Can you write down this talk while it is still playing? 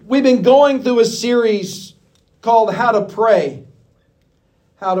we've been going through a series called How to Pray.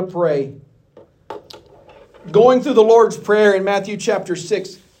 How to Pray. Going through the Lord's Prayer in Matthew chapter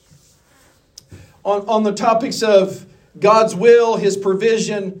 6. On the topics of God's will, His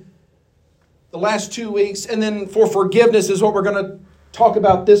provision, the last 2 weeks. And then for forgiveness is what we're going to talk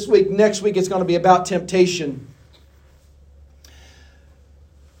about this week. Next week it's going to be about temptation.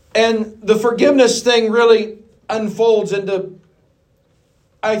 And the forgiveness thing really unfolds into,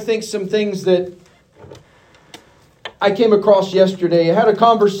 I think, some things that I came across yesterday. I had a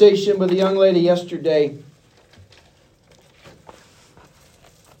conversation with a young lady yesterday.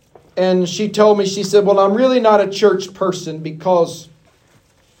 And she told me, she said, well, I'm really not a church person because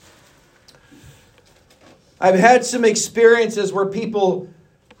I've had some experiences where people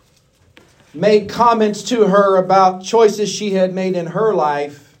made comments to her about choices she had made in her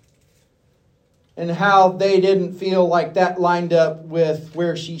life and how they didn't feel like that lined up with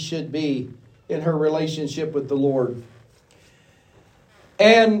where she should be in her relationship with the Lord.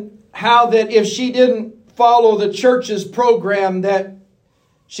 And how that if she didn't follow the church's program, that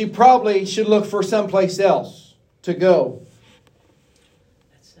she probably should look for someplace else to go.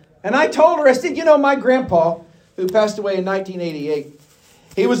 And I told her, I said, you know, my grandpa, who passed away in 1988,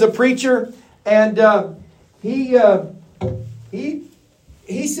 he was a preacher, and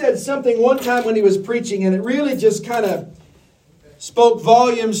he said something one time when he was preaching, and it really just kind of spoke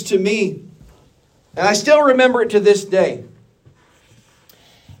volumes to me. And I still remember it to this day.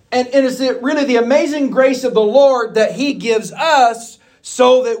 And it's really the amazing grace of the Lord that He gives us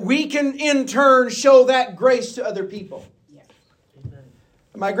so that we can in turn show that grace to other people. Yeah.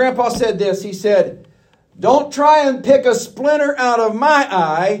 My grandpa said this. He said, don't try and pick a splinter out of my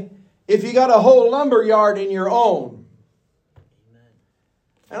eye if you got a whole lumber yard in your own. Amen.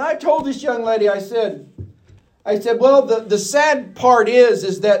 And I told this young lady, I said, well, the sad part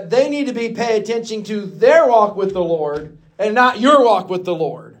is that they need to be paying attention to their walk with the Lord and not your walk with the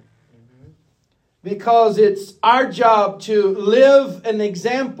Lord. Because it's our job to live an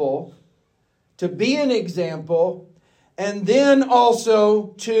example, to be an example, and then also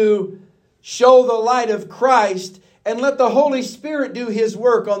to show the light of Christ and let the Holy Spirit do His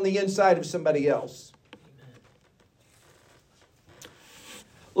work on the inside of somebody else.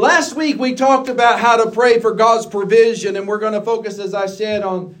 Last week we talked about how to pray for God's provision, and we're going to focus, as I said,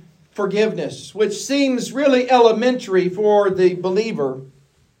 on forgiveness, which seems really elementary for the believer.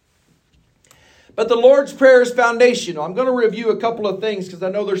 But the Lord's Prayer is foundational. I'm going to review a couple of things because I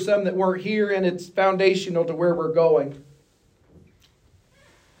know there's some that weren't here, and it's foundational to where we're going.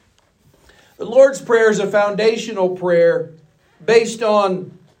 The Lord's Prayer is a foundational prayer based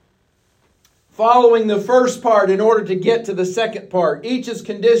on following the first part in order to get to the second part. Each is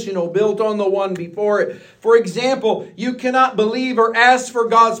conditional, built on the one before it. For example, you cannot believe or ask for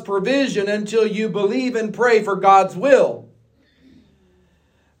God's provision until you believe and pray for God's will.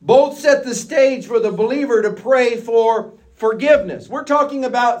 Both set the stage for the believer to pray for forgiveness. We're talking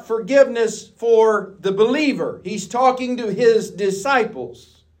about forgiveness for the believer. He's talking to his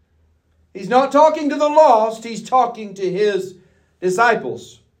disciples. He's not talking to the lost. He's talking to his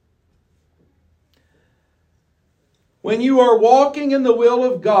disciples. When you are walking in the will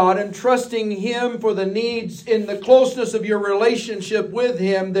of God and trusting Him for the needs in the closeness of your relationship with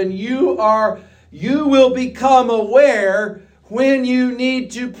Him, then you will become aware when you need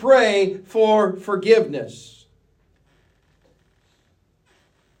to pray for forgiveness.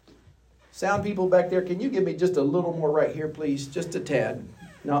 Sound people back there, can you give me just a little more right here, please? Just a tad.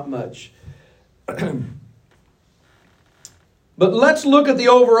 Not much. But let's look at the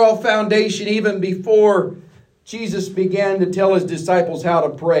overall foundation even before Jesus began to tell His disciples how to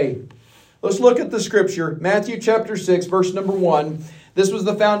pray. Let's look at the scripture. Matthew chapter 6, verse number 1. This was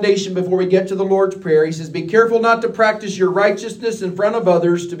the foundation before we get to the Lord's Prayer. He says, be careful not to practice your righteousness in front of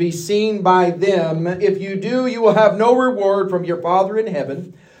others to be seen by them. If you do, you will have no reward from your Father in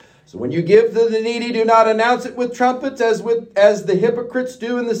heaven. So when you give to the needy, do not announce it with trumpets as the hypocrites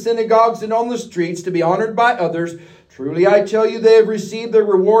do in the synagogues and on the streets to be honored by others. Truly I tell you, they have received their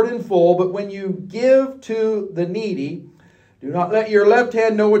reward in full. But when you give to the needy, do not let your left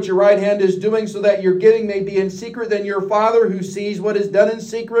hand know what your right hand is doing, so that your giving may be in secret. Then your Father who sees what is done in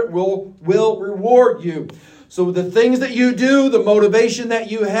secret will reward you. So the things that you do, the motivation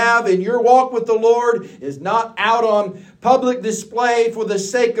that you have in your walk with the Lord is not out on public display for the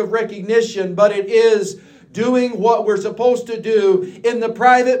sake of recognition, but it is doing what we're supposed to do in the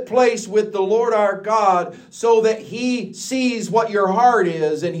private place with the Lord our God, so that He sees what your heart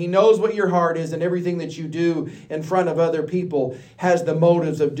is and He knows what your heart is, and everything that you do in front of other people has the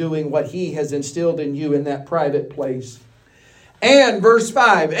motives of doing what He has instilled in you in that private place. And verse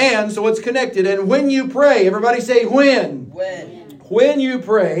 5, and, so it's connected. And when you pray, everybody say when. When you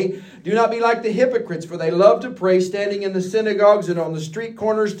pray, do not be like the hypocrites, for they love to pray standing in the synagogues and on the street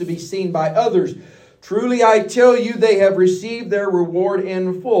corners to be seen by others. Truly I tell you, they have received their reward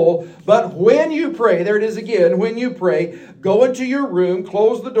in full. But when you pray, there it is again, when you pray, go into your room,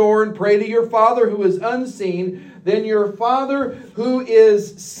 close the door, and pray to your Father who is unseen. Then your Father who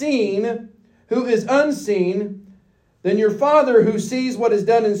is unseen, then your Father who sees what is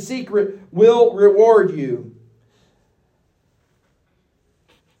done in secret will reward you.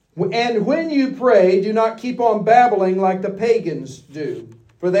 And when you pray, do not keep on babbling like the pagans do.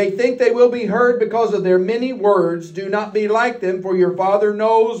 For they think they will be heard because of their many words. Do not be like them, for your Father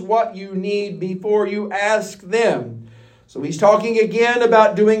knows what you need before you ask them. So he's talking again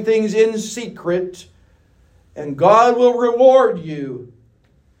about doing things in secret. And God will reward you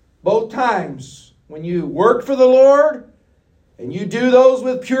both times. When you work for the Lord and you do those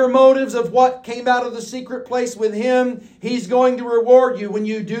with pure motives of what came out of the secret place with Him, He's going to reward you. When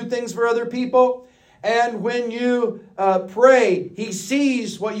you do things for other people and when you pray, He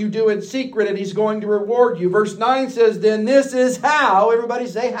sees what you do in secret and He's going to reward you. Verse 9 says, then this is how, everybody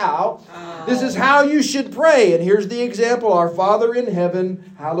say how. This is how you should pray. And here's the example. Our Father in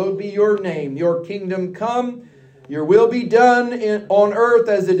heaven, hallowed be your name. Your kingdom come, your will be done on earth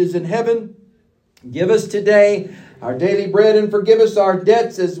as it is in heaven. Give us today our daily bread, and forgive us our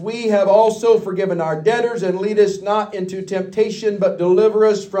debts as we have also forgiven our debtors. And lead us not into temptation, but deliver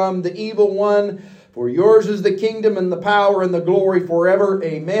us from the evil one. For yours is the kingdom and the power and the glory forever.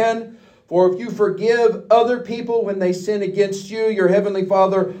 Amen. For if you forgive other people when they sin against you, your heavenly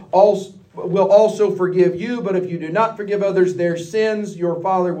Father will also forgive you. But if you do not forgive others their sins, your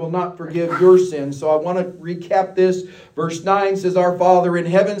Father will not forgive your sins. So I want to recap this. Verse 9 says, our Father in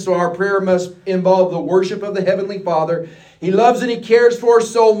heaven. So our prayer must involve the worship of the Heavenly Father. He loves and He cares for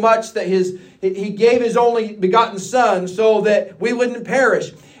us so much that He gave His only begotten Son so that we wouldn't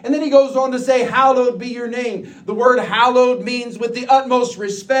perish. And then he goes on to say, hallowed be your name. The word hallowed means with the utmost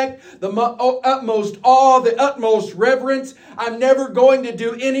respect, the utmost awe, the utmost reverence. I'm never going to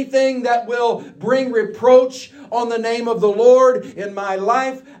do anything that will bring reproach on the name of the Lord in my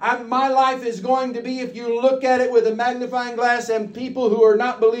life. My life is going to be, if you look at it with a magnifying glass, and people who are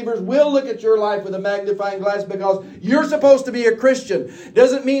not believers will look at your life with a magnifying glass, because you're supposed to be a Christian.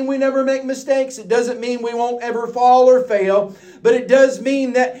 Doesn't mean we never make mistakes. It doesn't mean we won't ever fall or fail. But it does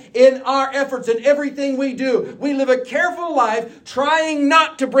mean that in our efforts and everything we do, we live a careful life trying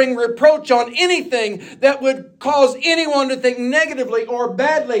not to bring reproach on anything that would cause anyone to think negatively or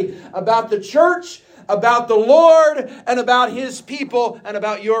badly about the church, about the Lord, and about His people, and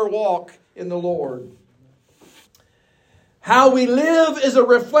about your walk in the Lord. How we live is a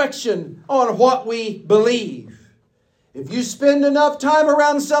reflection on what we believe. If you spend enough time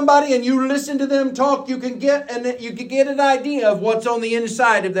around somebody and you listen to them talk, you can get an idea of what's on the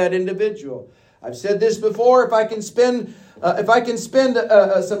inside of that individual. I've said this before. If I can spend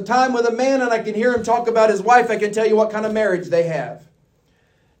some time with a man and I can hear him talk about his wife, I can tell you what kind of marriage they have.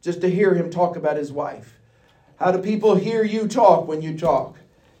 Just to hear him talk about his wife. How do people hear you talk when you talk?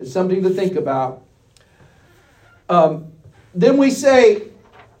 It's something to think about. Then we say,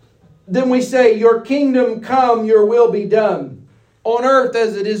 your kingdom come, your will be done on earth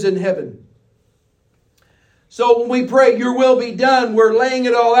as it is in heaven. So when we pray, your will be done, we're laying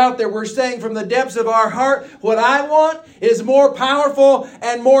it all out there. We're saying from the depths of our heart, what I want is more powerful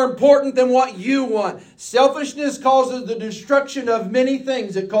and more important than what you want. Selfishness causes the destruction of many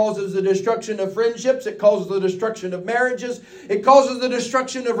things. It causes the destruction of friendships. It causes the destruction of marriages. It causes the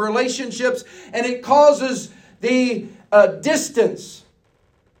destruction of relationships. And it causes the distance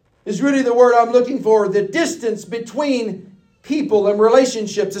is really the word I'm looking for. The distance between people and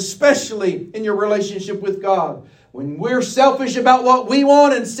relationships, especially in your relationship with God. When we're selfish about what we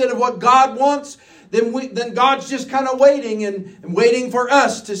want instead of what God wants, then God's just kind of waiting and waiting for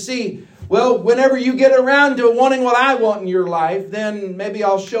us to see, well, whenever you get around to wanting what I want in your life, then maybe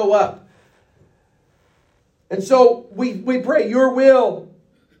I'll show up. And so we pray, your will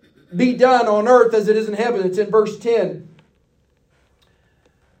be done on earth as it is in heaven. It's in verse 10.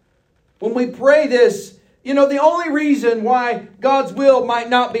 When we pray this, the only reason why God's will might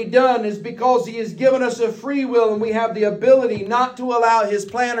not be done is because He has given us a free will and we have the ability not to allow His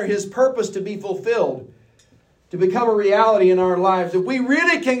plan or His purpose to be fulfilled, to become a reality in our lives. If we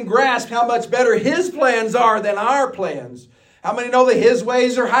really can grasp how much better His plans are than our plans, how many know that His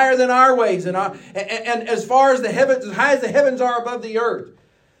ways are higher than our ways, and as far as the heavens, as high as the heavens are above the earth?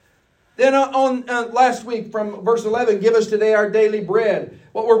 Then on last week from verse 11, give us today our daily bread.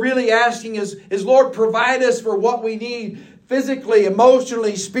 What we're really asking is Lord, provide us for what we need physically,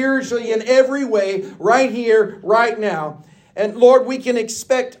 emotionally, spiritually, in every way, right here, right now. And Lord, we can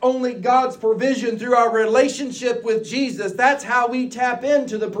expect only God's provision through our relationship with Jesus. That's how we tap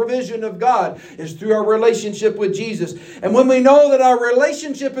into the provision of God, is through our relationship with Jesus. And when we know that our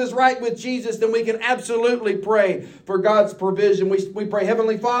relationship is right with Jesus, then we can absolutely pray for God's provision. We pray,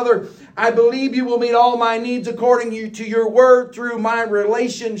 Heavenly Father, I believe you will meet all my needs according to your word through my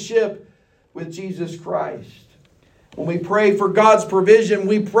relationship with Jesus Christ. When we pray for God's provision,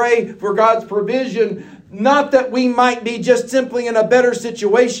 we pray for God's provision not that we might be just simply in a better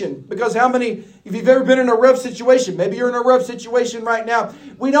situation. Because how many, if you've ever been in a rough situation, maybe you're in a rough situation right now,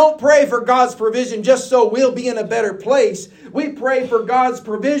 we don't pray for God's provision just so we'll be in a better place. We pray for God's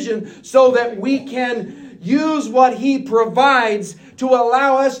provision so that we can use what He provides to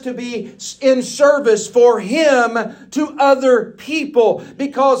allow us to be in service for Him to other people,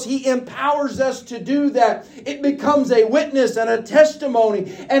 because He empowers us to do that. It becomes a witness and a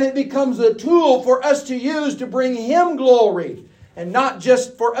testimony, and it becomes a tool for us to use to bring Him glory, and not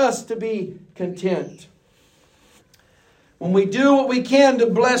just for us to be content. When we do what we can to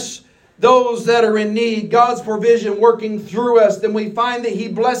bless those that are in need, God's provision working through us, then we find that He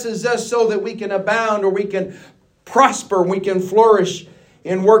blesses us so that we can abound, or we can prosper, we can flourish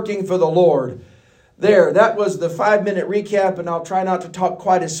in working for the Lord. There, that was the 5-minute recap, and I'll try not to talk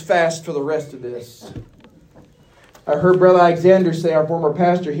quite as fast for the rest of this. I heard Brother Alexander say, our former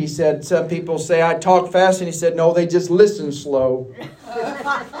pastor, he said, some people say I talk fast, and he said, no, they just listen slow.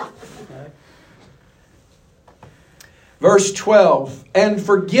 Verse 12, and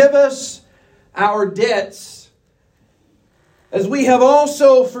forgive us our debts as we have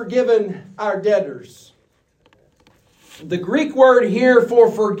also forgiven our debtors. The Greek word here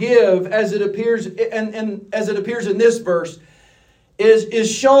for forgive, as it appears in this verse,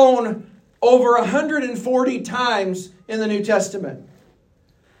 is shown over 140 times in the New Testament.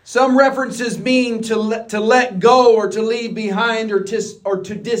 Some references mean to let go, or to leave behind, or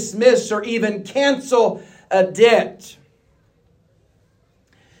to dismiss, or even cancel a debt.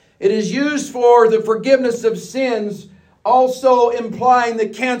 It is used for the forgiveness of sins, also implying the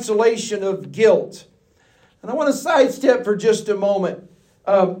cancellation of guilt. And I want to sidestep for just a moment.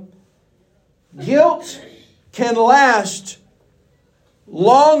 Guilt can last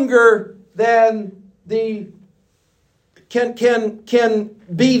longer than can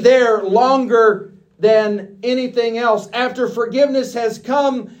be there longer than anything else. After forgiveness has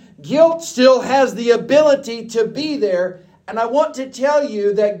come, guilt still has the ability to be there. And I want to tell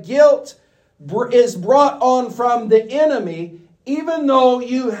you that guilt is brought on from the enemy. Even though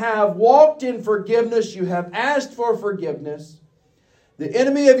you have walked in forgiveness, you have asked for forgiveness, the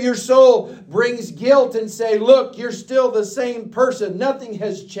enemy of your soul brings guilt and say, look, you're still the same person. Nothing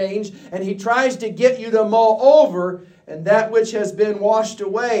has changed. And he tries to get you to mull over, and that which has been washed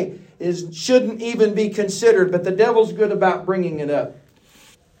away shouldn't even be considered. But the devil's good about bringing it up.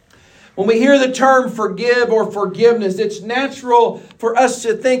 When we hear the term forgive or forgiveness, it's natural for us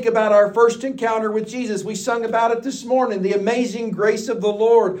to think about our first encounter with Jesus. We sung about it this morning, the amazing grace of the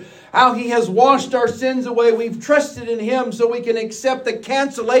Lord. How He has washed our sins away. We've trusted in Him so we can accept the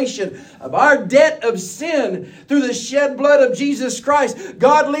cancellation of our debt of sin through the shed blood of Jesus Christ.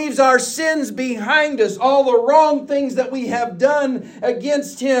 God leaves our sins behind us, all the wrong things that we have done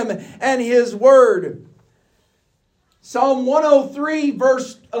against Him and His Word. Psalm 103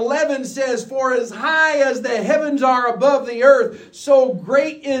 verse 11 says, for as high as the heavens are above the earth, so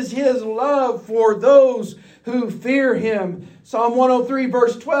great is His love for those who fear Him. Psalm 103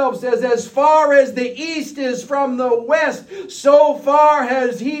 verse 12 says, as far as the east is from the west, so far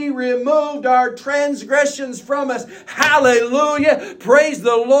has He removed our transgressions from us. Hallelujah. Praise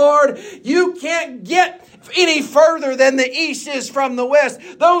the Lord. You can't get any further than the east is from the west.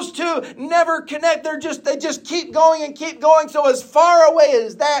 Those two never connect. They just keep going and keep going. So as far away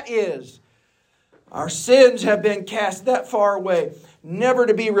as that is, our sins have been cast that far away, never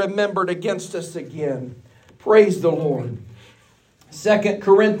to be remembered against us again. Praise the Lord. 2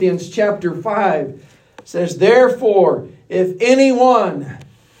 Corinthians chapter 5 says, therefore, if anyone,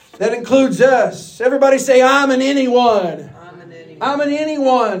 that includes us, everybody say, I'm an anyone. I'm an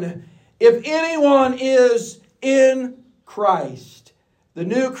anyone. If anyone is in Christ, the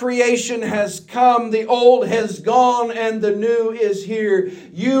new creation has come, the old has gone, and the new is here.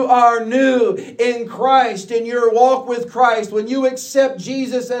 You are new in Christ, in your walk with Christ. When you accept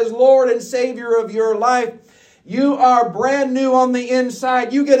Jesus as Lord and Savior of your life, you are brand new on the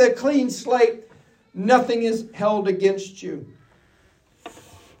inside. You get a clean slate. Nothing is held against you.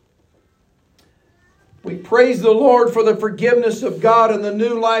 We praise the Lord for the forgiveness of God and the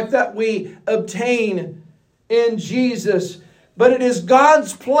new life that we obtain in Jesus. But it is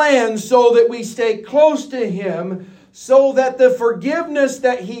God's plan so that we stay close to Him, so that the forgiveness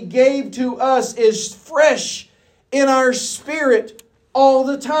that He gave to us is fresh in our spirit all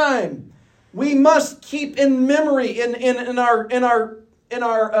the time. We must keep in memory in our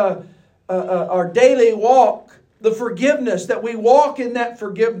daily walk the forgiveness, that we walk in that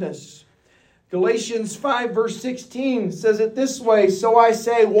forgiveness. Galatians 5 verse 16 says it this way, so I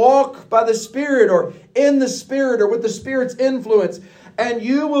say, walk by the Spirit, or in the Spirit, or with the Spirit's influence, and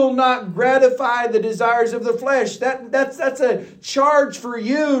you will not gratify the desires of the flesh. That's a charge for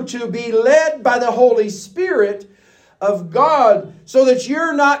you to be led by the Holy Spirit of God, so that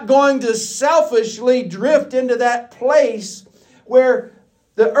you're not going to selfishly drift into that place where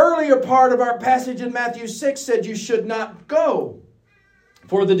the earlier part of our passage in Matthew 6 said you should not go.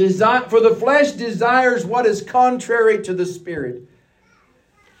 For the flesh desires what is contrary to the Spirit.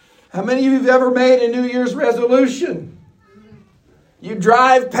 How many of you have ever made a New Year's resolution? You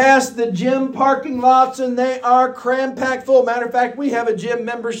drive past the gym parking lots and they are cram-packed full. Matter of fact, we have a gym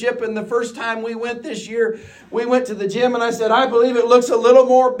membership, and the first time we went this year, we went to the gym and I said, I believe it looks a little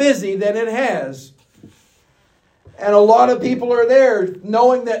more busy than it has. And a lot of people are there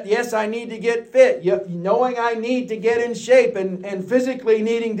knowing that, yes, I need to get fit, knowing I need to get in shape and physically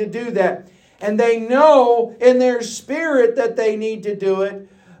needing to do that. And they know in their spirit that they need to do it,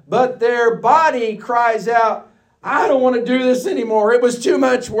 but their body cries out, I don't want to do this anymore. It was too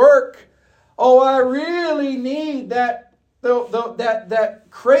much work. Oh, I really need that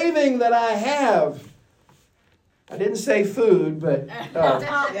craving that I have. I didn't say food, but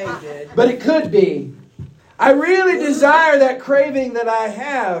but it could be. I really desire that craving that I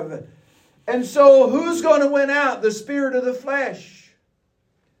have. And so who's going to win out? The spirit of the flesh.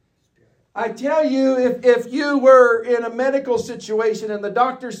 I tell you, if you were in a medical situation and the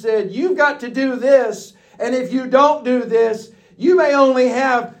doctor said, you've got to do this, and if you don't do this, you may only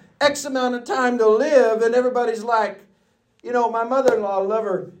have X amount of time to live. And everybody's like, my mother-in-law, I love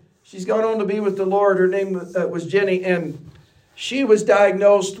her. She's gone on to be with the Lord. Her name was Jenny, and she was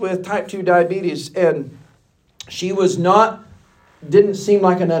diagnosed with type 2 diabetes. And she didn't seem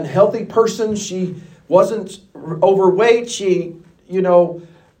like an unhealthy person. She wasn't overweight.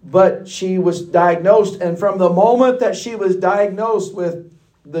 But she was diagnosed. And from the moment that she was diagnosed with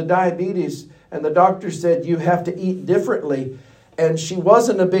the diabetes, and the doctor said, you have to eat differently. And she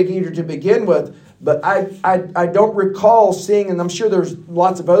wasn't a big eater to begin with. But I don't recall seeing, and I'm sure there's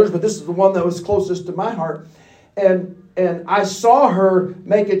lots of others, but this is the one that was closest to my heart. And I saw her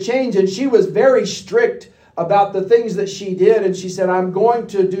make a change, and she was very strict about the things that she did. And she said, I'm going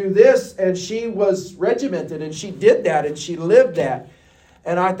to do this. And she was regimented, and she did that, and she lived that.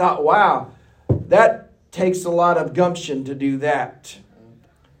 And I thought, wow, that takes a lot of gumption to do that.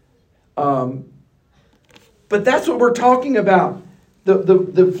 But that's what we're talking about.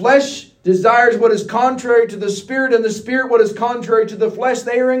 The flesh desires what is contrary to the Spirit, and the Spirit what is contrary to the flesh.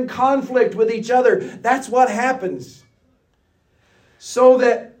 They are in conflict with each other. That's what happens. So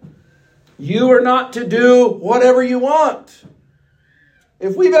that you are not to do whatever you want.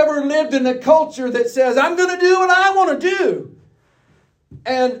 If we've ever lived in a culture that says, I'm going to do what I want to do,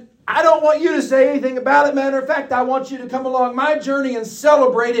 and I don't want you to say anything about it. Matter of fact, I want you to come along my journey and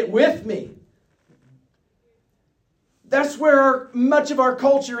celebrate it with me. That's where much of our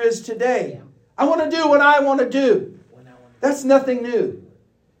culture is today. I want to do what I want to do. That's nothing new.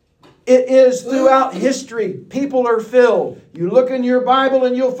 It is throughout history. People are filled. You look in your Bible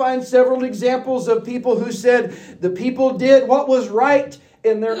and you'll find several examples of people who said the people did what was right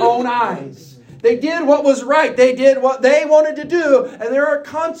in their own eyes. They did what was right. They did what they wanted to do. And there are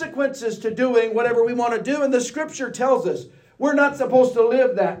consequences to doing whatever we want to do. And the Scripture tells us we're not supposed to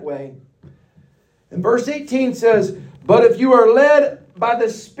live that way. And verse 18 says, but if you are led by the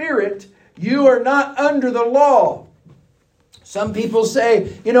Spirit, you are not under the law. Some people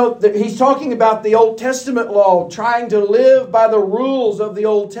say, he's talking about the Old Testament law, trying to live by the rules of the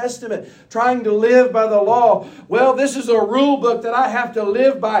Old Testament, trying to live by the law. Well, this is a rule book that I have to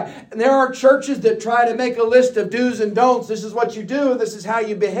live by. And there are churches that try to make a list of do's and don'ts. This is what you do. This is how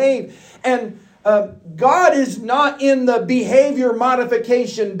you behave. And God is not in the behavior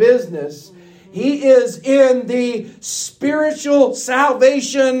modification business. He is in the spiritual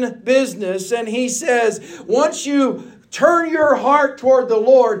salvation business. And He says, once you turn your heart toward the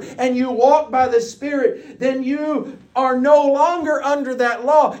Lord and you walk by the Spirit, then you are no longer under that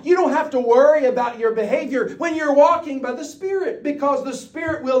law. You don't have to worry about your behavior when you're walking by the Spirit, because the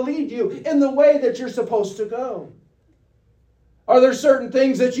Spirit will lead you in the way that you're supposed to go. Are there certain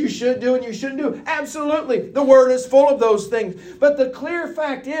things that you should do and you shouldn't do? Absolutely. The Word is full of those things. But the clear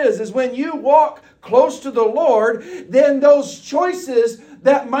fact is when you walk close to the Lord, then those choices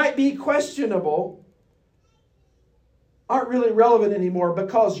that might be questionable aren't really relevant anymore,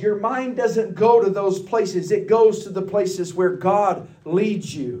 because your mind doesn't go to those places. It goes to the places where God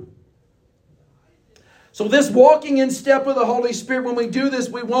leads you. So this walking in step with the Holy Spirit, when we do this,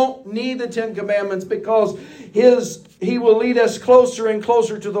 we won't need the 10 Commandments, because He will lead us closer and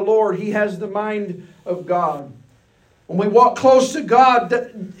closer to the Lord. He has the mind of God. When we walk close to God,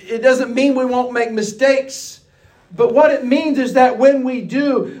 it doesn't mean we won't make mistakes. But what it means is that when we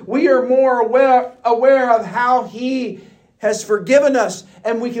do, we are more aware of how He has forgiven us,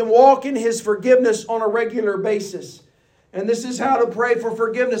 and we can walk in His forgiveness on a regular basis. And this is how to pray for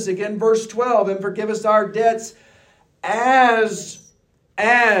forgiveness. Again, verse 12, and forgive us our debts as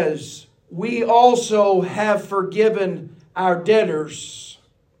we also have forgiven our debtors.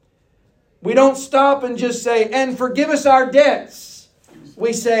 We don't stop and just say, and forgive us our debts.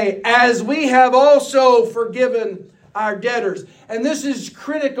 We say, as we have also forgiven our debtors. And this is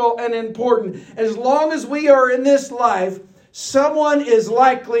critical and important. As long as we are in this life, someone is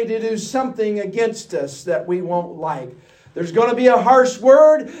likely to do something against us that we won't like. There's going to be a harsh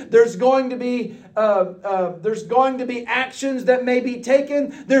word. There's going to be actions that may be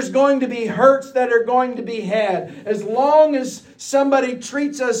taken. There's going to be hurts that are going to be had. As long as somebody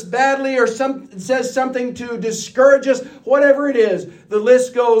treats us badly or says something to discourage us, whatever it is, the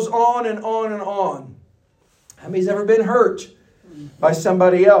list goes on and on and on. How many's ever been hurt by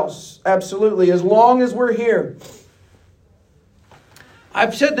somebody else? Absolutely. As long as we're here.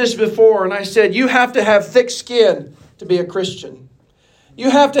 I've said this before, and I said you have to have thick skin to be a Christian. You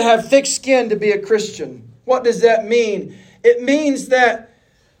have to have thick skin to be a Christian. What does that mean? It means that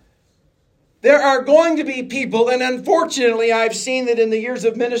there are going to be people, and unfortunately I've seen that in the years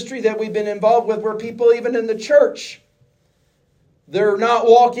of ministry that we've been involved with, where people even in the church, they're not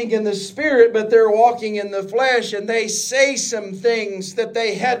walking in the Spirit, but they're walking in the flesh, and they say some things that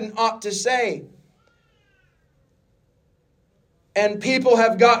they hadn't ought to say. And people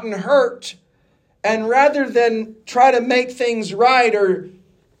have gotten hurt. And rather than try to make things right or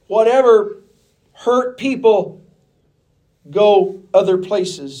whatever, hurt people go other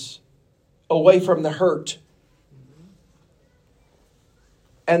places away from the hurt.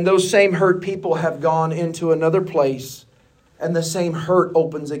 And those same hurt people have gone into another place, and the same hurt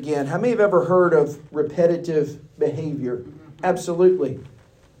opens again. How many have ever heard of repetitive behavior? Absolutely.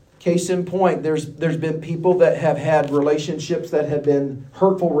 Case in point, there's been people that have had relationships that have been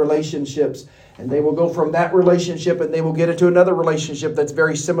hurtful relationships. And they will go from that relationship and they will get into another relationship that's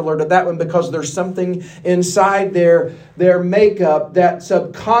very similar to that one, because there's something inside their makeup that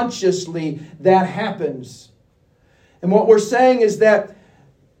subconsciously that happens. And what we're saying is that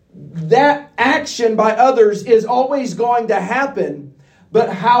action by others is always going to happen. But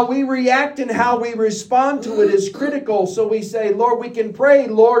how we react and how we respond to it is critical. So we say, Lord, we can pray,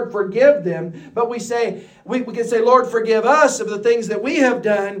 Lord, forgive them. But we can say, Lord, forgive us of the things that we have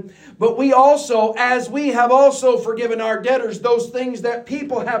done. But we also, as we have also forgiven our debtors, those things that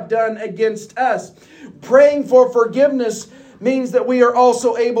people have done against us. Praying for forgiveness means that we are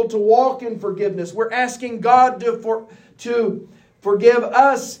also able to walk in forgiveness. We're asking God to forgive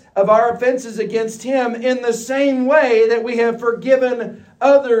us of our offenses against Him in the same way that we have forgiven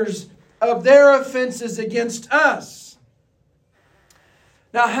others of their offenses against us.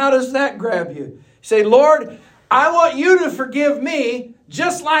 Now, how does that grab you? Say, Lord, I want you to forgive me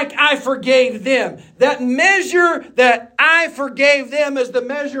just like I forgave them. That measure that I forgave them is the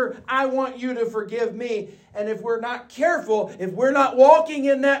measure I want you to forgive me. And if we're not careful, if we're not walking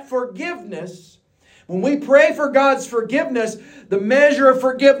in that forgiveness, when we pray for God's forgiveness, the measure of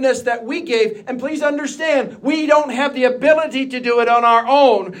forgiveness that we gave, and please understand, we don't have the ability to do it on our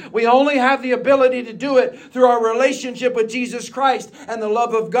own. We only have the ability to do it through our relationship with Jesus Christ and the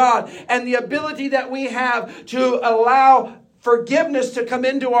love of God, and the ability that we have to allow forgiveness to come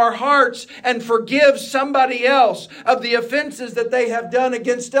into our hearts and forgive somebody else of the offenses that they have done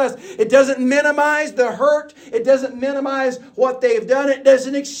against us. It doesn't minimize the hurt. It doesn't minimize what they've done. It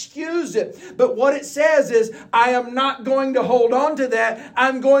doesn't excuse it. But what it says is, I am not going to hold on to that.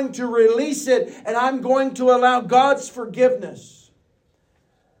 I'm going to release it, and I'm going to allow God's forgiveness.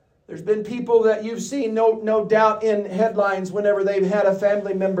 There's been people that you've seen, no doubt, in headlines whenever they've had a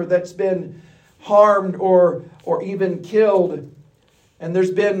family member that's been harmed or even killed. And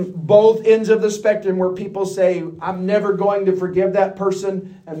there's been both ends of the spectrum where people say, I'm never going to forgive that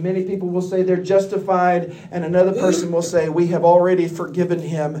person. And many people will say they're justified. And another person will say, we have already forgiven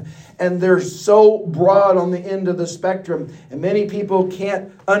him. And they're so broad on the end of the spectrum. And many people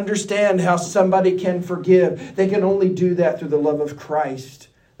can't understand how somebody can forgive. They can only do that through the love of Christ.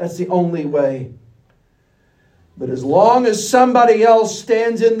 That's the only way. But as long as somebody else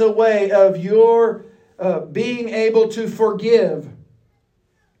stands in the way of your being able to forgive,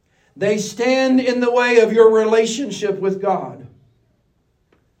 they stand in the way of your relationship with God.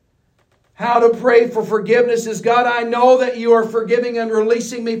 How to pray for forgiveness is, God, I know that you are forgiving and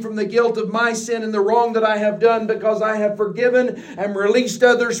releasing me from the guilt of my sin and the wrong that I have done, because I have forgiven and released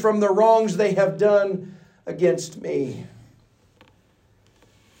others from the wrongs they have done against me.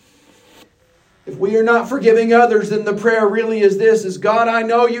 If we are not forgiving others, then the prayer really is this, is, God, I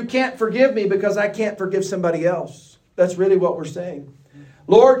know you can't forgive me because I can't forgive somebody else. That's really what we're saying.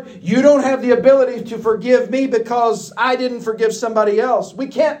 Lord, you don't have the ability to forgive me because I didn't forgive somebody else. We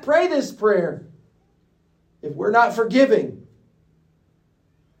can't pray this prayer if we're not forgiving.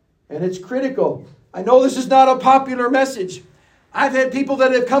 And it's critical. I know this is not a popular message. I've had people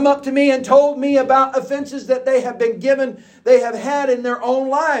that have come up to me and told me about offenses that they have been given, they have had in their own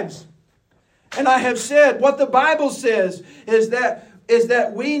lives. And I have said, what the Bible says is that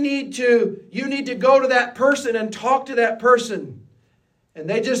you need to go to that person and talk to that person. And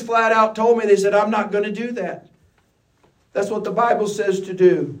they just flat out told me, they said, I'm not going to do that. That's what the Bible says to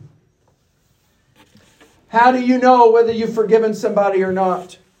do. How do you know whether you've forgiven somebody or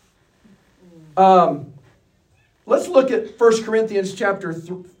not? Let's look at 1 Corinthians chapter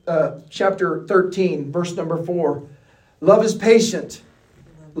 13, verse number 4. Love is patient.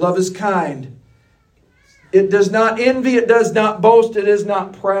 Love is kind. It does not envy. It does not boast. It is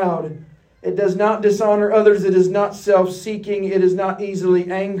not proud. It does not dishonor others. It is not self-seeking. It is not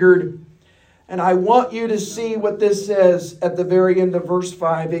easily angered. And I want you to see what this says at the very end of verse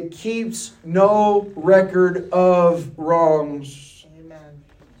 5. It keeps no record of wrongs. Amen.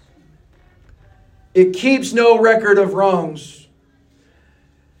 It keeps no record of wrongs.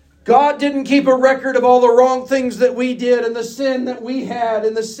 God didn't keep a record of all the wrong things that we did and the sin that we had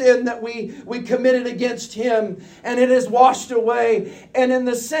and the sin that we committed against Him. And it is washed away. And in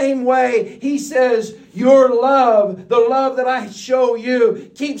the same way, He says, your love, the love that I show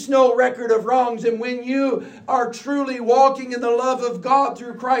you, keeps no record of wrongs. And when you are truly walking in the love of God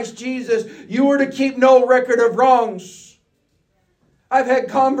through Christ Jesus, you are to keep no record of wrongs. I've had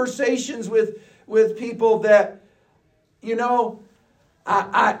conversations with people that,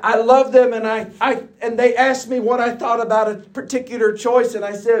 I love them, and they asked me what I thought about a particular choice, and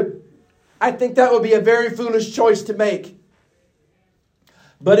I said, I think that would be a very foolish choice to make.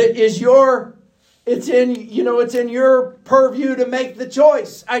 But it's in your purview to make the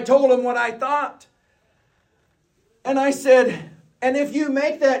choice. I told them what I thought. And I said, and if you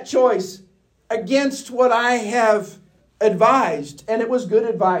make that choice against what I have advised, and it was good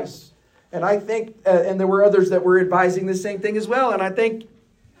advice, and I think, and there were others that were advising the same thing as well. And I think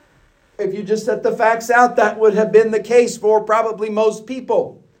if you just set the facts out, that would have been the case for probably most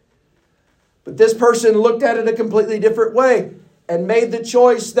people. But this person looked at it a completely different way and made the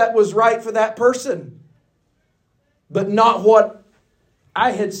choice that was right for that person, but not what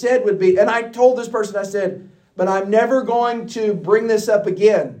I had said would be. And I told this person, I said, but I'm never going to bring this up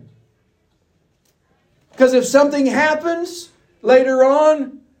again. Because if something happens later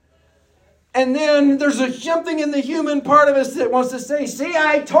on, and then there's something in the human part of us that wants to say, see,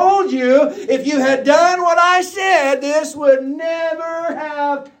 I told you, if you had done what I said, this would never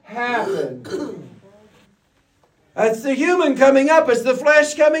have happened. That's the human coming up. It's the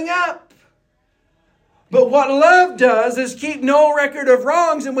flesh coming up. But what love does is keep no record of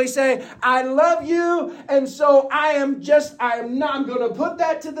wrongs. And we say, I love you. And so I'm going to put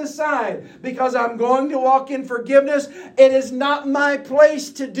that to the side because I'm going to walk in forgiveness. It is not my place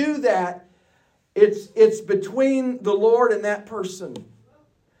to do that. It's between the Lord and that person.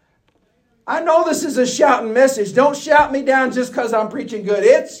 I know this is a shouting message. Don't shout me down just because I'm preaching good.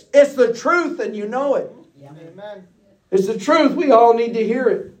 It's the truth and you know it. Yeah. Amen. It's the truth. We all need to hear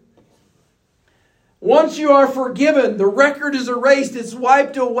it. Once you are forgiven, the record is erased. It's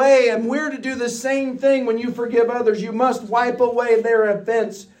wiped away. And we're to do the same thing when you forgive others. You must wipe away their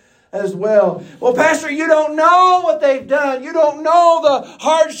offense as well. Well, Pastor, you don't know what they've done. You don't know the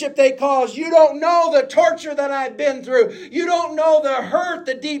hardship they caused. You don't know the torture that I've been through. You don't know the hurt,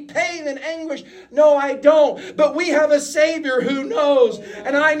 the deep pain and anguish. No, I don't. But we have a Savior who knows.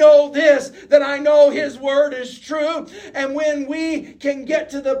 And I know this, that I know His Word is true. And when we can get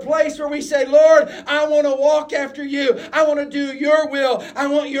to the place where we say, Lord, I want to walk after you. I want to do your will. I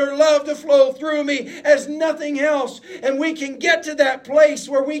want your love to flow through me as nothing else. And we can get to that place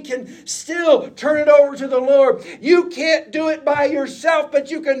where we can still turn it over to the Lord. You can't do it by yourself, but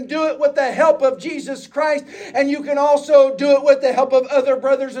you can do it with the help of Jesus Christ. And you can also do it with the help of other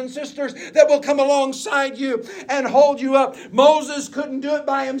brothers and sisters that will come alongside you and hold you up. Moses couldn't do it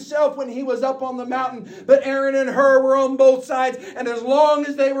by himself when he was up on the mountain, but Aaron and Hur were on both sides. And as long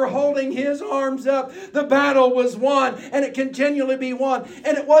as they were holding his arms up, the battle was won, and it continually be won.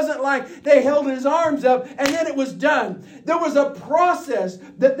 And it wasn't like they held his arms up and then it was done. There was a process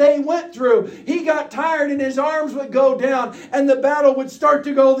that they went through. He got tired and his arms would go down and the battle would start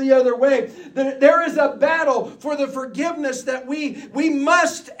to go the other way. There is a battle for the forgiveness that we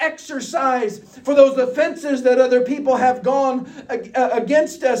must exercise for those offenses that other people have gone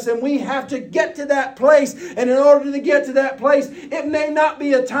against us. And we have to get to that place. And in order to get to that place, it may not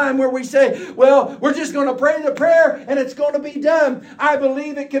be a time where we say, well, we're just going to pray the prayer and it's going to be done. I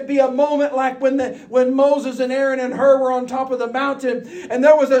believe it could be a moment like when Moses and Aaron and Hur were on top of the mountain and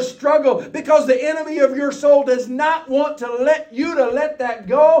there was a struggle because the enemy of your soul does not want to let that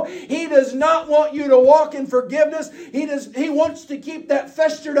go. He does not want you to walk in forgiveness. He wants to keep that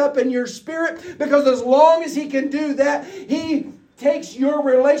festered up in your spirit, because as long as he can do that, he takes your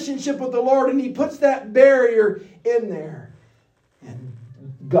relationship with the Lord and he puts that barrier in there. And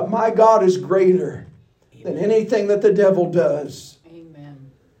my God is greater than anything that the devil does.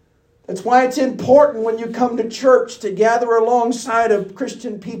 Amen. That's why it's important when you come to church to gather alongside of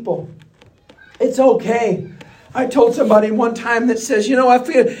Christian people. It's okay. I told somebody one time that says,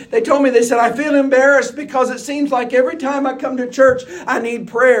 they told me, they said, I feel embarrassed because it seems like every time I come to church, I need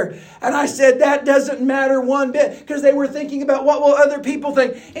prayer. And I said, that doesn't matter one bit, because they were thinking about what will other people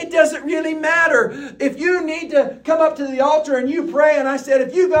think. It doesn't really matter. If you need to come up to the altar and you pray, and I said,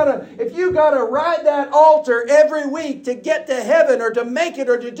 if you gotta ride that altar every week to get to heaven or to make it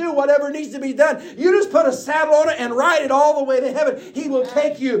or to do whatever needs to be done, you just put a saddle on it and ride it all the way to heaven. He will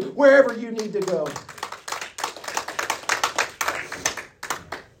take you wherever you need to go.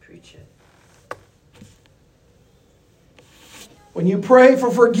 When you pray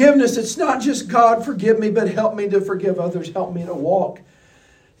for forgiveness, it's not just God forgive me, but help me to forgive others. Help me to walk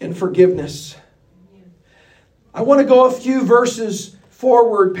in forgiveness. I want to go a few verses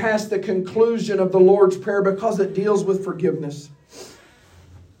forward past the conclusion of the Lord's Prayer because it deals with forgiveness.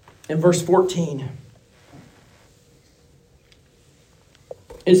 In verse 14,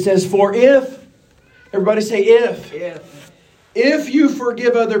 it says, for if, everybody say if you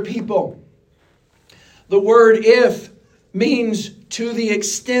forgive other people. The word if means to the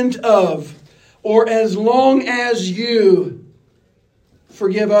extent of, or as long as you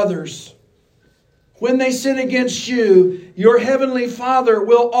forgive others. When they sin against you, your heavenly Father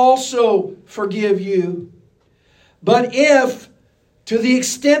will also forgive you. But if, to the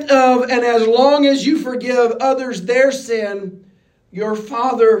extent of, and as long as you forgive others their sin, your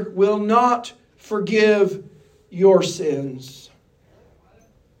Father will not forgive your sins.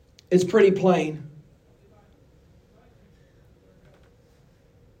 It's pretty plain.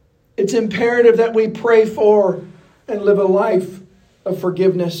 It's imperative that we pray for and live a life of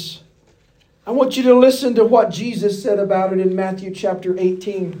forgiveness. I want you to listen to what Jesus said about it in Matthew chapter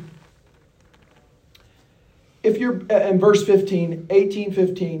 18. If you're in verse 15, Matthew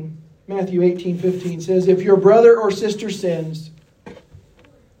 18:15 says, if your brother or sister sins,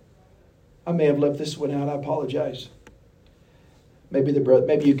 I may have left this one out, I apologize. Maybe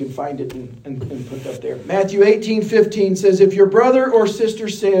you can find it and put it up there. Matthew 18:15 says, if your brother or sister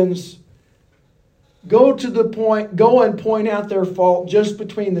sins, go and point out their fault just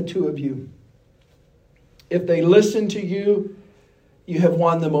between the two of you. If they listen to you, you have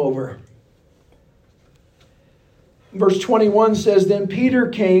won them over. Verse 21 says, then Peter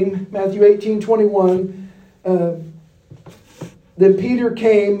came, Matthew 18:21, then Peter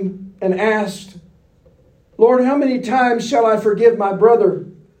came and asked, Lord, how many times shall I forgive my brother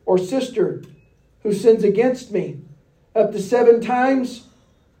or sister who sins against me? Up to 7 times?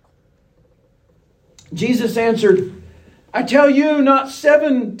 Jesus answered, I tell you, not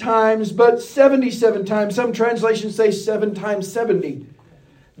 7 times, but 77 times. Some translations say 7 times 70.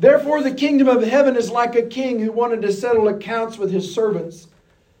 Therefore, the kingdom of heaven is like a king who wanted to settle accounts with his servants.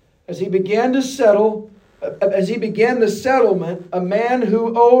 As he began to settle, as he began the settlement, a man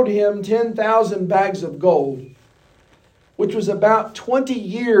who owed him 10,000 bags of gold, which was about 20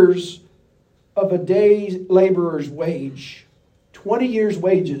 years of a day's laborer's wage. 20 years'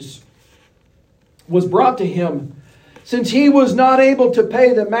 wages was brought to him. Since he was not able to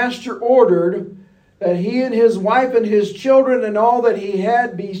pay, the master ordered that he and his wife and his children and all that he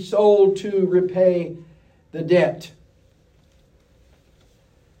had be sold to repay the debt.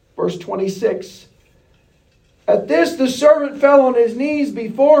 Verse 26. At this the servant fell on his knees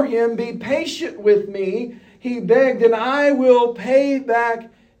before him. Be patient with me, he begged, and I will pay back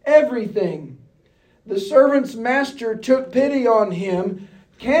everything. The servant's master took pity on him,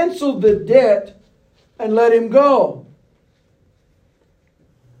 canceled the debt, and let him go.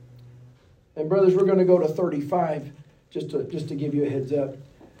 And brothers, we're going to go to 35, just to give you a heads up.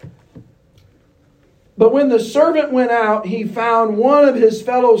 But when the servant went out, he found one of his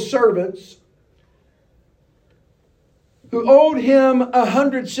fellow servants who owed him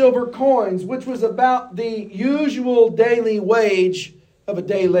 100 silver coins, which was about the usual daily wage of a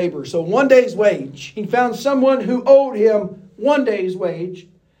day labor. So 1 day's wage. He found someone who owed him 1 day's wage.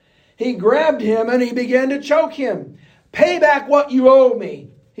 He grabbed him and he began to choke him. Pay back what you owe me,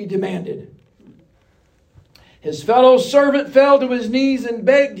 he demanded. His fellow servant fell to his knees and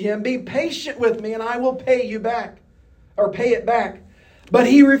begged him, be patient with me and I will pay you back, or pay it back. But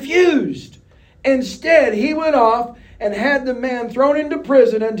he refused. Instead, he went off and had the man thrown into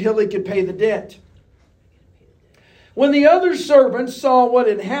prison until he could pay the debt. When the other servants saw what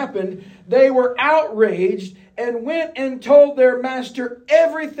had happened, they were outraged and went and told their master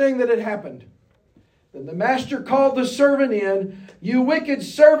everything that had happened. Then the master called the servant in. You wicked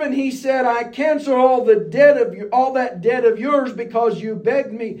servant, he said, I cancel all that debt of yours because you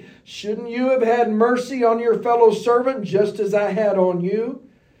begged me. Shouldn't you have had mercy on your fellow servant just as I had on you?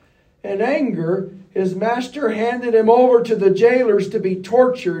 In anger, his master handed him over to the jailers to be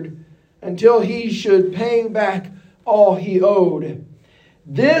tortured until he should pay back all he owed.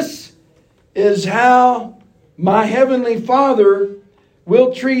 This is how my heavenly Father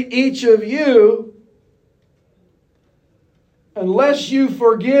will treat each of you unless you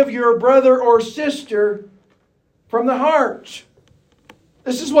forgive your brother or sister from the heart.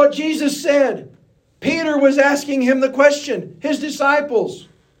 This is what Jesus said. Peter was asking him the question, his disciples,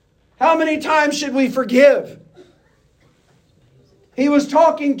 how many times should we forgive? He was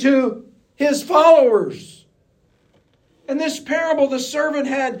talking to his followers. In this parable, the servant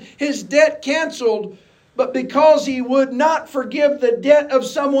had his debt canceled, but because he would not forgive the debt of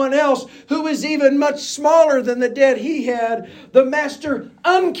someone else who was even much smaller than the debt he had, the master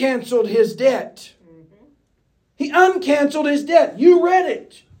uncanceled his debt. He uncanceled his debt. You read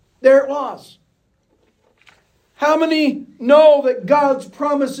it. There it was. How many know that God's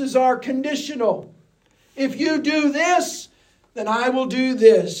promises are conditional? If you do this, then I will do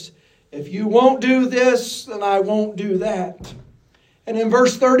this. If you won't do this, then I won't do that. And in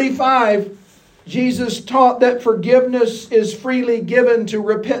verse 35, Jesus taught that forgiveness is freely given to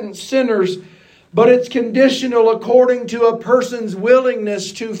repentant sinners, but it's conditional according to a person's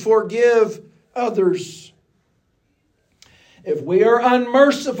willingness to forgive others. If we are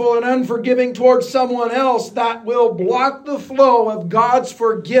unmerciful and unforgiving towards someone else, that will block the flow of God's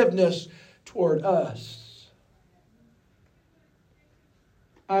forgiveness toward us.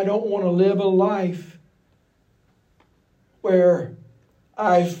 I don't want to live a life where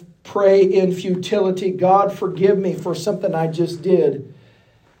I pray in futility, God forgive me for something I just did.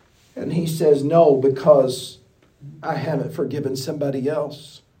 And He says no because I haven't forgiven somebody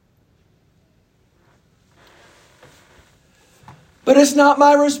else. But it's not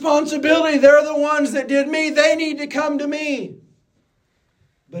my responsibility. They're the ones that did me. They need to come to me.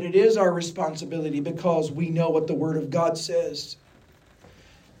 But it is our responsibility because we know what the Word of God says.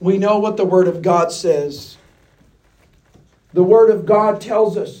 We know what the Word of God says. The Word of God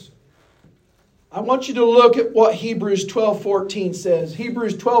tells us. I want you to look at what Hebrews 12:14 says.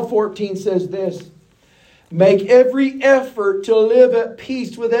 Hebrews 12:14 says this. Make every effort to live at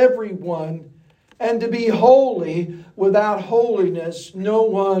peace with everyone and to be holy. Without holiness, no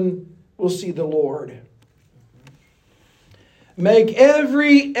one will see the Lord. Make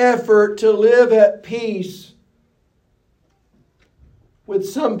every effort to live at peace with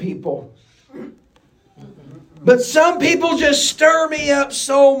some people. But some people just stir me up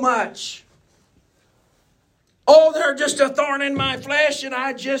so much. Oh, they're just a thorn in my flesh and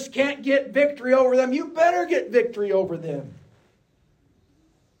I just can't get victory over them. You better get victory over them.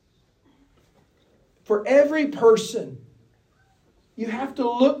 For every person, you have to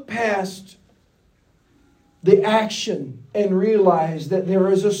look past the action and realize that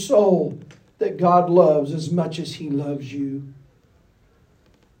there is a soul that God loves as much as He loves you.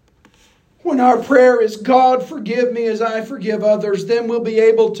 When our prayer is, God, forgive me as I forgive others, then we'll be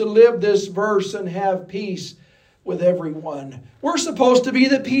able to live this verse and have peace with everyone. We're supposed to be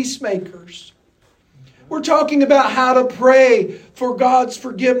the peacemakers. We're talking about how to pray for God's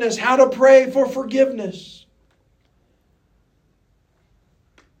forgiveness, how to pray for forgiveness.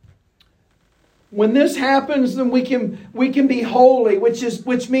 When this happens, then we can be holy,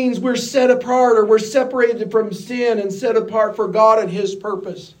 which means we're set apart, or we're separated from sin and set apart for God and His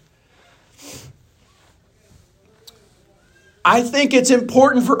purpose. I think it's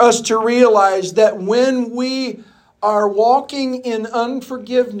important for us to realize that when we are walking in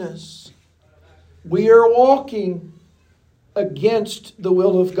unforgiveness, we are walking against the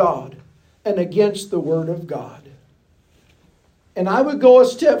will of God and against the Word of God. And I would go a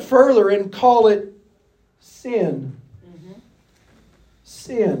step further and call it sin. Mm-hmm.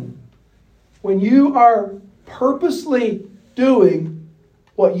 Sin. When you are purposely doing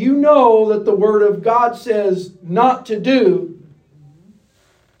what you know that the Word of God says not to do,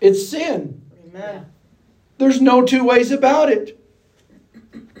 it's sin. Amen. There's no two ways about it.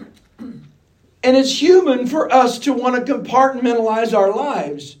 And it's human for us to want to compartmentalize our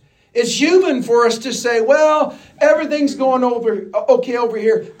lives. It's human for us to say, well, everything's going okay over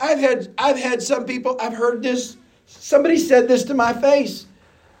here. I've had some people, I've heard this, somebody said this to my face.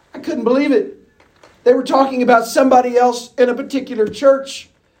 I couldn't believe it. They were talking about somebody else in a particular church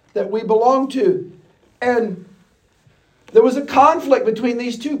that we belong to. And there was a conflict between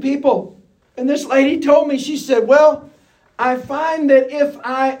these two people. And this lady told me, she said, well, I find that if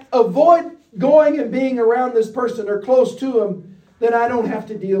I avoid going and being around this person or close to him, then I don't have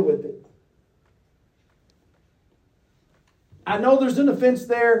to deal with it. I know there's an offense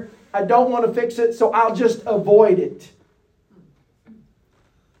there. I don't want to fix it, so I'll just avoid it.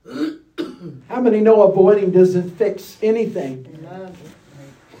 How many know avoiding doesn't fix anything?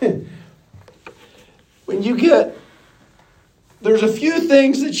 When you get, there's a few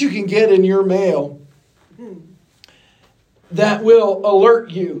things that you can get in your mail that will alert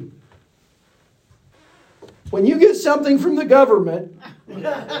you. When you get something from the government,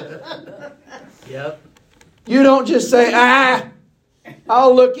 Yep. you don't just say,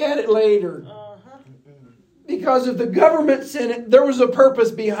 I'll look at it later. Because if the government sent it, there was a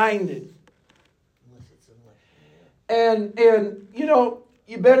purpose behind it. And you know,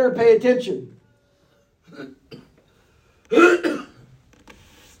 you better pay attention.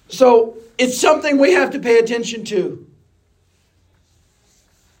 So it's something we have to pay attention to.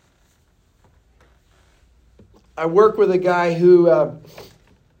 I work with a guy who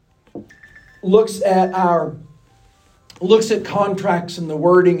looks at contracts and the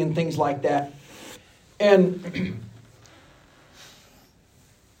wording and things like that. And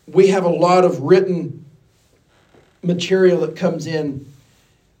we have a lot of written material that comes in,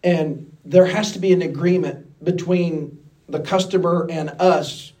 and there has to be an agreement between the customer and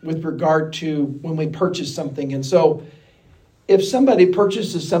us with regard to when we purchase something. And so if somebody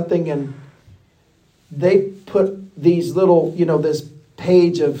purchases something and they put these little, this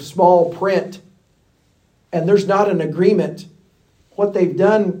page of small print, and there's not an agreement, what they've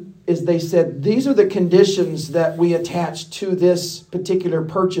done is they said, these are the conditions that we attach to this particular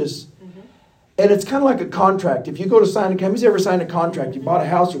purchase. And it's kind of like a contract. If you go to sign a contract, who's ever signed a contract? You bought a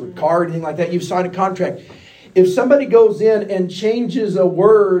house or a car or anything like that, you've signed a contract. If somebody goes in and changes a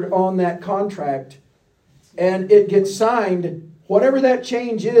word on that contract and it gets signed, whatever that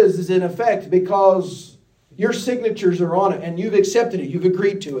change is in effect because your signatures are on it and you've accepted it, you've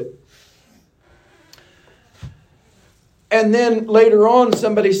agreed to it. And then later on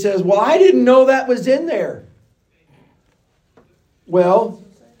somebody says, well, I didn't know that was in there. Well,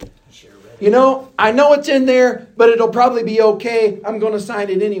 I know it's in there, but it'll probably be okay. I'm going to sign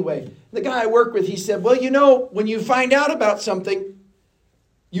it anyway. The guy I work with, he said, well, when you find out about something,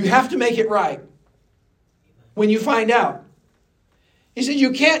 you have to make it right. When you find out. He said,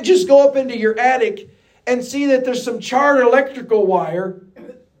 you can't just go up into your attic and see that there's some charred electrical wire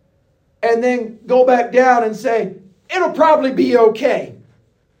and then go back down and say, it'll probably be okay.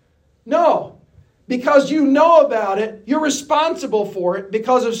 No. Because you know about it, you're responsible for it.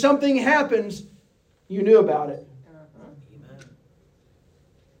 Because if something happens, you knew about it.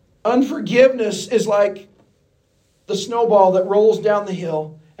 Unforgiveness is like the snowball that rolls down the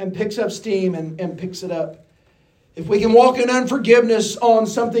hill and picks up steam and picks it up. If we can walk in unforgiveness on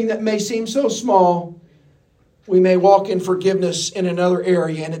something that may seem so small, we may walk in forgiveness in another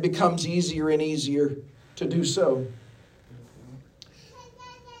area, and it becomes easier and easier to do so.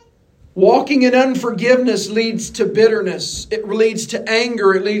 Walking in unforgiveness leads to bitterness. It leads to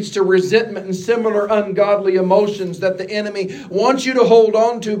anger. It leads to resentment and similar ungodly emotions that the enemy wants you to hold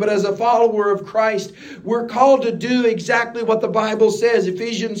on to. But as a follower of Christ, we're called to do exactly what the Bible says.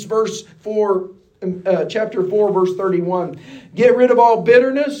 Ephesians chapter 4, verse 31. Get rid of all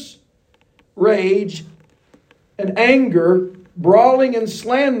bitterness, rage, and anger, brawling and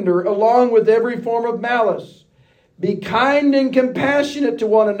slander, along with every form of malice. Be kind and compassionate to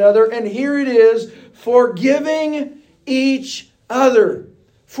one another. And here it is, forgiving each other.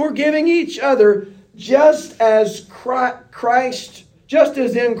 Forgiving each other just as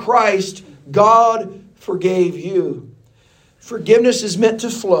in Christ, God forgave you. Forgiveness is meant to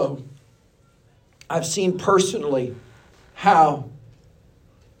flow. I've seen personally how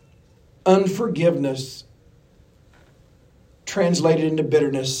unforgiveness translated into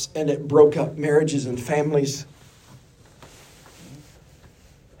bitterness, and it broke up marriages and families.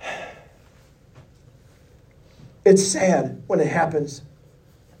 It's sad when it happens.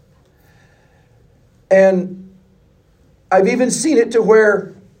 And I've even seen it to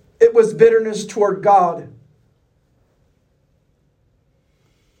where it was bitterness toward God.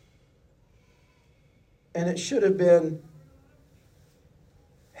 And it should have been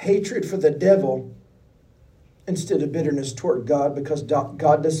hatred for the devil instead of bitterness toward God, because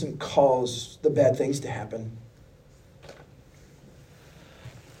God doesn't cause the bad things to happen.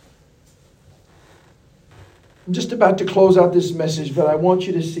 I'm just about to close out this message, but I want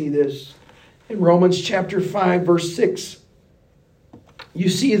you to see this. In Romans chapter 5, verse 6, you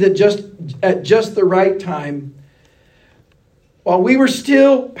see that at just the right time, while we were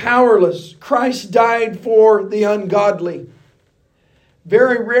still powerless, Christ died for the ungodly.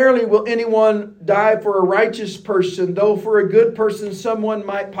 Very rarely will anyone die for a righteous person, though for a good person someone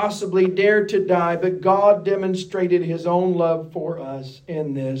might possibly dare to die. But God demonstrated His own love for us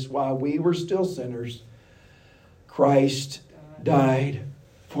in this: while we were still sinners, Christ died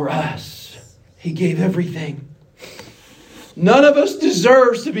for us. He gave everything. None of us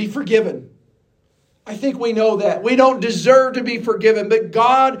deserves to be forgiven. I think we know that. We don't deserve to be forgiven, but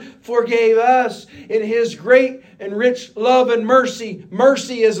God forgave us in His great and rich love and mercy.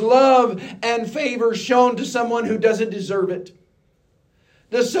 Mercy is love and favor shown to someone who doesn't deserve it.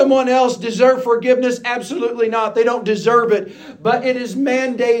 Does someone else deserve forgiveness? Absolutely not. They don't deserve it, but it is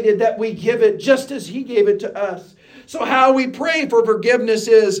mandated that we give it just as He gave it to us. So how we pray for forgiveness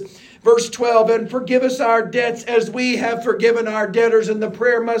is verse 12, and forgive us our debts as we have forgiven our debtors. And the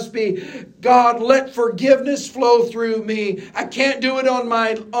prayer must be, God, let forgiveness flow through me. I can't do it on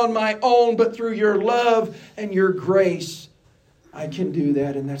my own, but through your love and your grace, I can do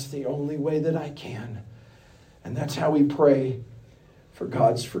that. And that's the only way that I can. And that's how we pray for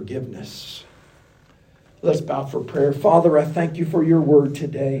God's forgiveness. Let's bow for prayer. Father, I thank you for your word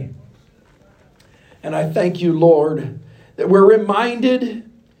today. And I thank you, Lord, that we're reminded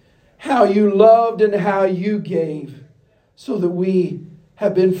how you loved and how you gave so that we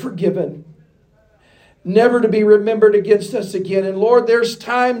have been forgiven, never to be remembered against us again. And Lord, there's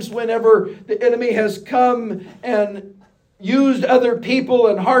times whenever the enemy has come and used other people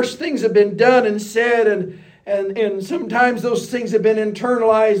and harsh things have been done and said, and sometimes those things have been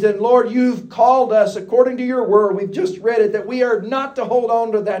internalized. And Lord, you've called us according to your word. We've just read it, that we are not to hold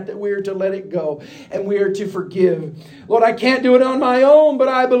on to that we are to let it go and we are to forgive. Lord, I can't do it on my own, but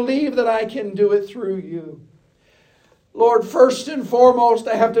I believe that I can do it through you. Lord, first and foremost,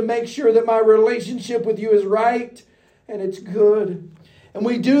 I have to make sure that my relationship with you is right and it's good. And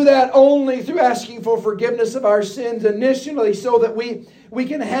we do that only through asking for forgiveness of our sins initially, so that we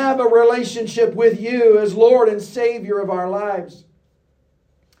can have a relationship with you as Lord and Savior of our lives.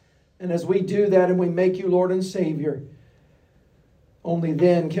 And as we do that and we make you Lord and Savior, only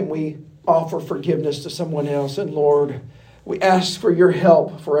then can we offer forgiveness to someone else. And Lord, we ask for your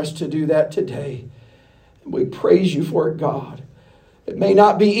help for us to do that today. And we praise you for it, God. It may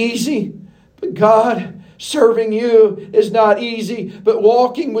not be easy, but God, serving you is not easy, but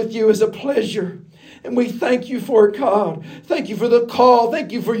walking with you is a pleasure. And we thank you for it, God. Thank you for the call.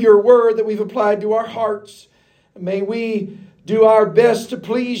 Thank you for your word that we've applied to our hearts. And may we do our best to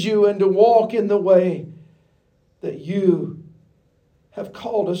please you and to walk in the way that you have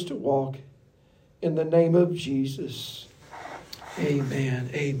called us to walk. In the name of Jesus.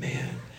 Amen. Amen.